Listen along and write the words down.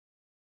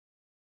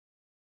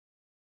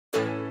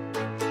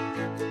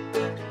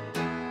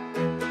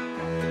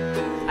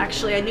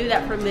Actually, I knew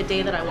that from the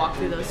day that I walked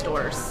through those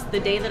doors. The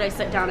day that I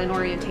sat down in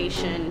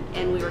orientation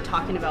and we were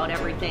talking about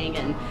everything,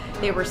 and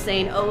they were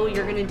saying, oh,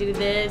 you're gonna do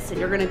this and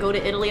you're gonna go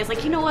to Italy. I was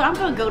like, you know what, I'm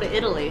gonna go to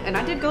Italy. And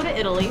I did go to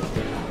Italy.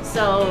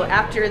 So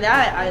after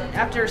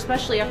that,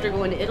 especially after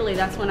going to Italy,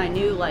 that's when I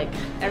knew like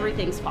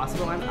everything's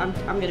possible. I'm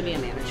gonna be a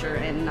manager,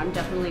 and I'm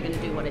definitely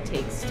gonna do what it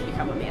takes to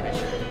become a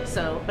manager.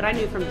 So, but I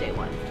knew from day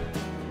one.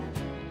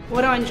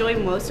 What I enjoy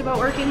most about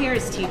working here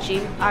is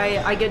teaching.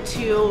 I get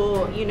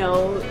to,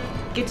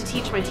 get to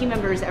teach my team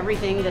members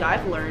everything that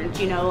I've learned,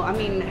 I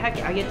mean, heck,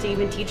 I get to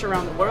even teach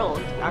around the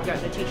world. I've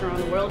gotten to teach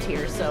around the world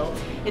here, so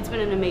it's been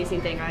an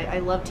amazing thing. I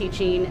love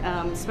teaching,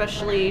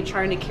 especially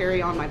trying to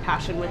carry on my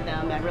passion with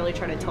them. I really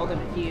try to tell them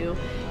if you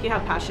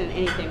have passion,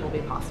 anything will be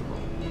possible.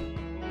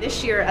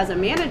 This year as a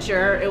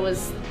manager, it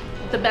was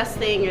the best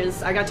thing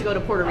is I got to go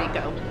to Puerto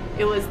Rico.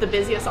 It was the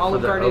busiest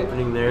Olive Garden.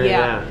 Opening there,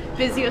 yeah,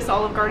 busiest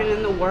Olive Garden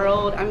in the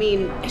world. I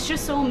mean, it's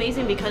just so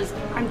amazing because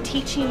I'm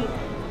teaching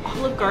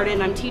Olive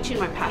Garden, I'm teaching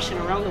my passion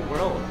around the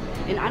world.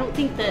 And I don't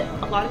think that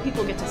a lot of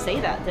people get to say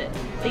that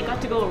they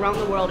got to go around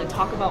the world and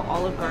talk about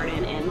Olive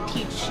Garden and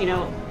teach,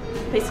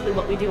 basically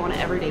what we do on an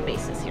everyday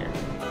basis here.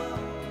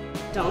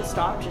 Don't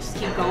stop, just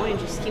keep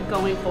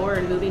going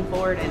forward, moving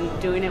forward,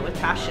 and doing it with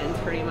passion,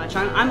 pretty much.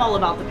 I'm all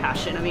about the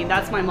passion. I mean,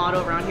 that's my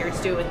motto around here, is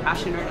do it with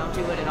passion or don't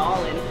do it at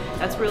all, and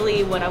that's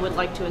really what I would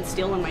like to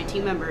instill in my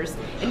team members.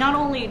 And not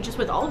only just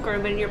with Olive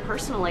Garden, but in your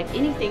personal life,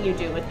 anything you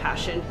do with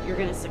passion, you're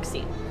gonna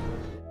succeed.